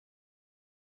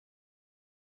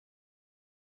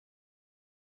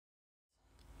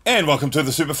And welcome to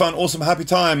the super fun, awesome, happy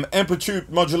time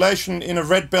amplitude modulation in a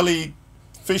Redbelly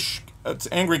fish, it's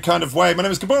angry kind of way. My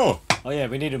name is Gabor. Oh yeah,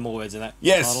 we needed more words in that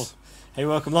Yes. title. Hey,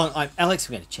 welcome along. I'm Alex.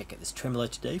 We're going to check out this tremolo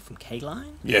today from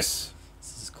Caline. Yes.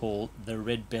 This is called the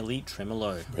Redbelly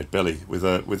Tremolo. Redbelly with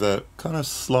a kind of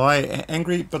sly,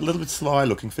 angry but a little bit sly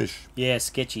looking fish. Yeah,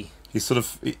 sketchy. He's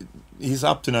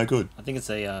up to no good. I think it's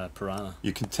a piranha.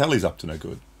 You can tell he's up to no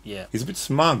good. Yeah. He's a bit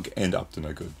smug and up to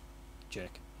no good.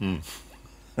 Jerk. Hmm.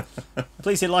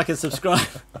 Please hit like and subscribe.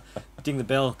 Ding the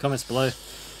bell. Comments below.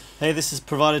 Hey, this is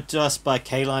provided to us by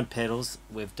Caline Pedals.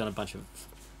 We've done a bunch of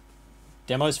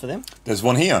demos for them. There's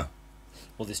one here.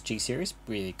 Well, this G series,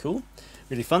 really cool,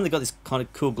 really fun. They got this kind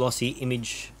of cool glossy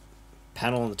image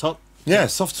panel on the top. Yeah,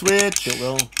 soft switch. Built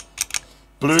well.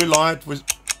 Blue light,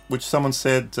 which someone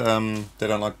said they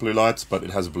don't like blue lights, but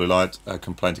it has a blue light.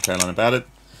 Complained to Caline about it.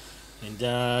 And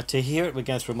to hear it, we're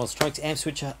going through a Mozztronics Amp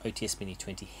Switcher, OTS Mini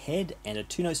 20 head, and a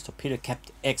 2-notes Torpedo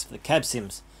Captor X for the cab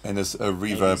sims. And there's a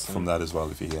reverb from that as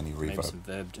well, if you hear any Maybe reverb. some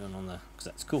verb doing on the, because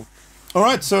that's cool. All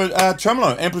right, so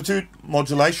tremolo, amplitude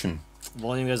modulation.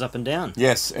 Volume goes up and down.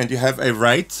 Yes, and you have a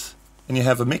rate and you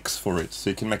have a mix for it,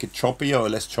 so you can make it choppy or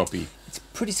less choppy. It's a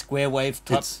pretty square wave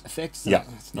type effect. Yeah,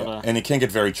 it's not and it can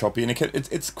get very choppy, and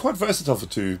it's quite versatile for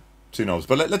two knobs.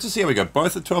 But let's just see how we go.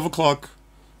 Both at 12 o'clock,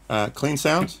 clean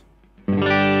sound.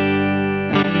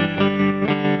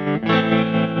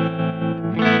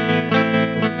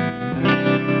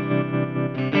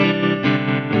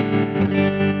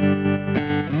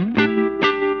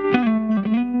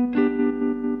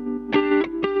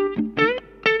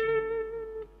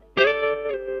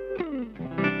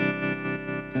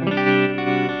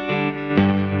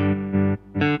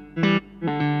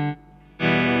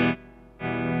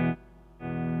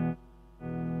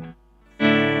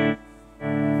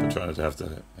 Try not to have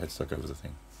the headstock over the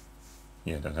thing.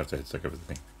 Yeah, don't have the headstock over the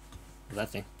thing. that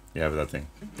thing. Yeah, over that thing.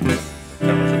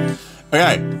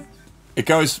 Okay, it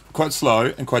goes quite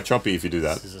slow and quite choppy if you do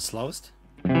that. This is the slowest.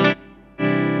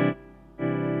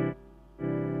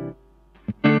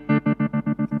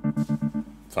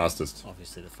 Fastest.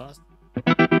 Obviously the fast.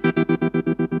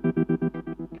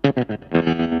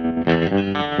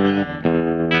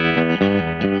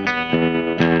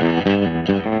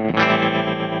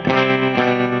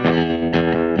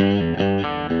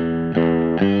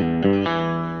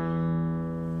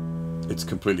 It's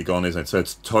completely gone, isn't it? So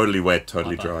it's totally wet,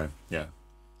 totally dry. Yeah.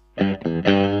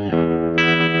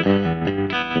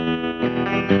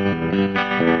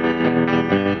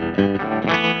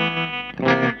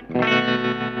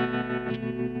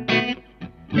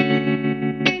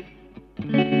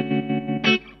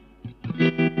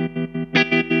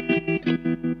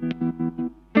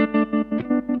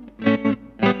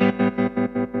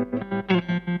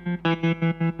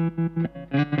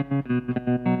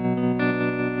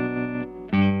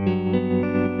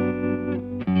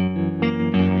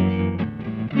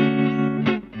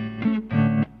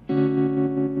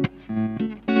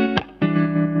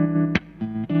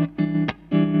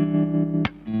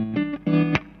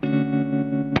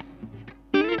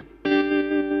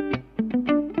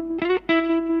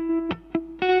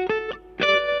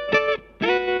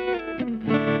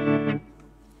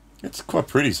 It's quite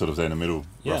pretty, sort of there in the middle,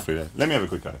 roughly there. Let me have a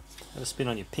quick go. Have a spin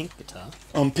on your pink guitar.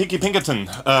 On Pinky Pinkerton.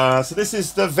 So this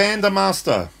is the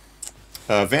VanderMaster.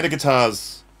 Vander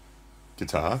Guitar's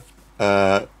guitar.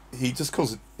 He just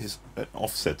calls it his an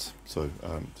offset. So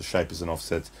the shape is an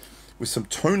offset with some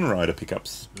tone rider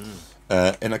pickups.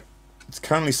 And it's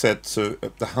currently set so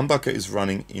the humbucker is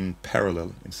running in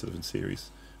parallel instead of in series,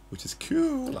 which is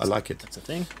cool. I like it. That's a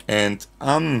thing. And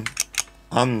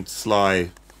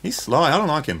unsly, he's sly, I don't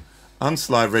like him.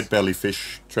 Unsly Redbelly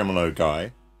fish tremolo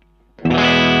guy.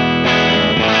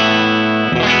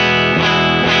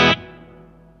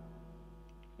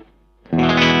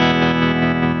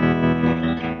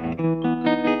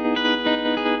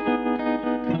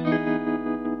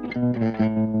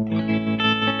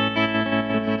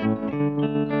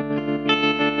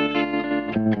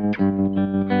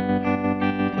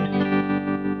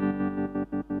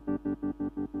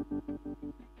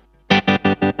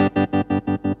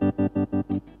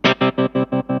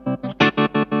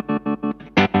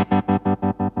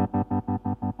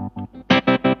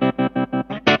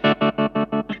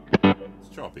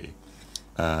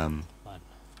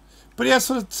 But yeah,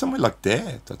 sort of somewhere like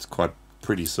there, that's quite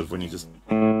pretty, sort of when you just...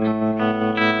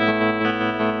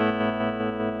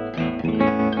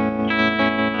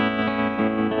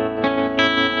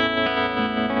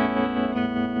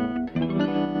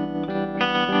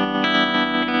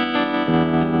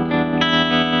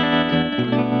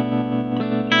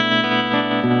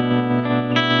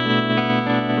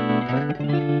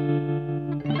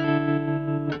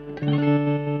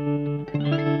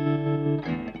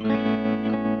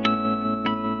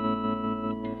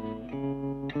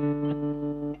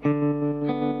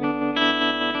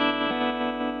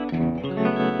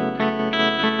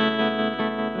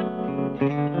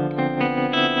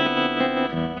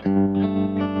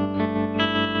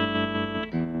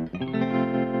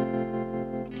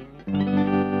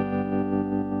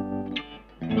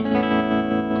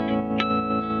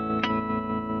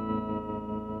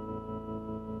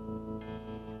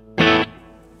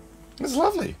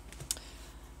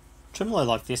 tremolo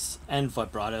like this and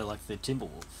vibrato like the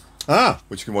Timberwolf. Ah,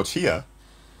 which you can watch here.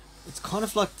 It's kind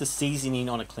of like the seasoning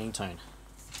on a clean tone.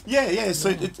 Yeah. So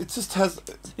it just has.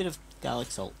 It's a bit of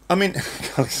garlic salt. I mean,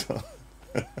 garlic salt.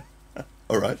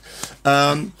 All right.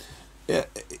 Yeah,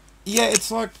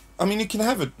 it's like. I mean, you can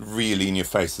have it really in your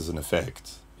face as an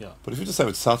effect. Yeah. But if you just have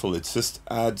it subtle, it just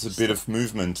adds a bit of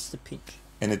movement. Just a pinch.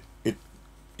 And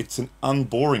it's an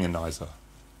unboringizer.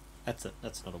 That's it.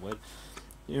 That's not a word.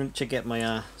 You want to check out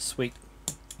my sweet.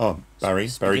 Oh,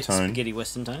 baritone. Spaghetti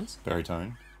Western tones.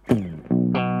 Baritone.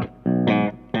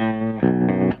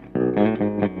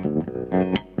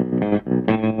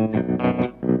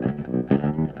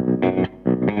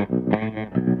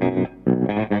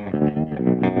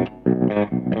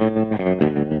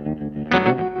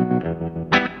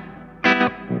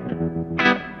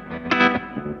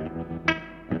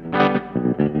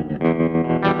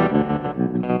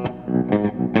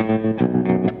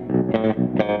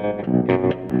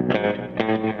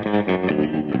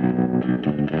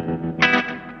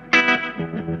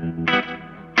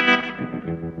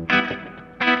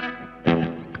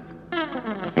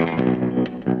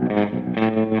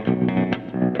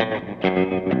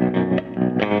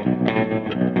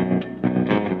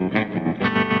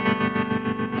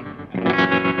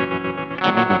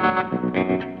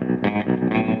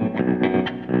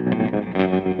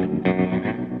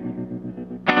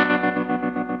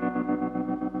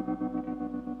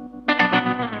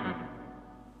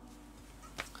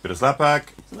 Bit of slapback.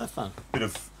 Isn't that fun? Bit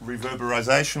of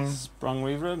reverberization. Sprung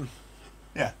reverb.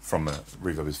 Yeah, from the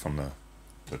reverb is from the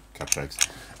cupcakes.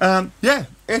 Yeah,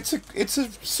 it's a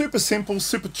super simple,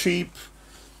 super cheap,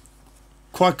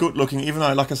 quite good looking. Even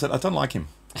though, like I said, I don't like him.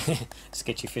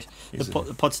 Sketchy fish.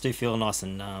 The pots do feel nice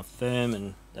and firm,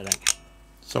 and they don't.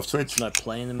 Soft switch. No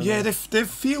play in them. Yeah, they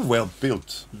feel well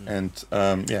built and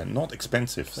yeah, not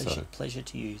expensive. Pleasure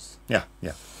to use. Yeah.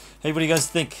 Hey, what do you guys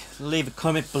think? Leave a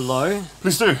comment below.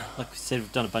 Please do. Like we said,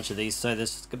 we've done a bunch of these, so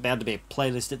there's about to be a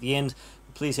playlist at the end.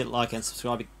 Please hit like and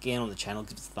subscribe again on the channel.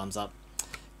 Give us a thumbs up.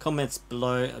 Comments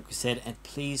below, like we said, and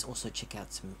please also check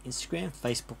out some Instagram,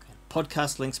 Facebook, and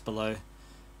podcast links below.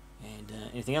 And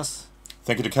anything else?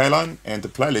 Thank you to Caline, and the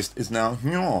playlist is now.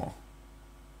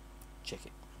 Check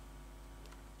it.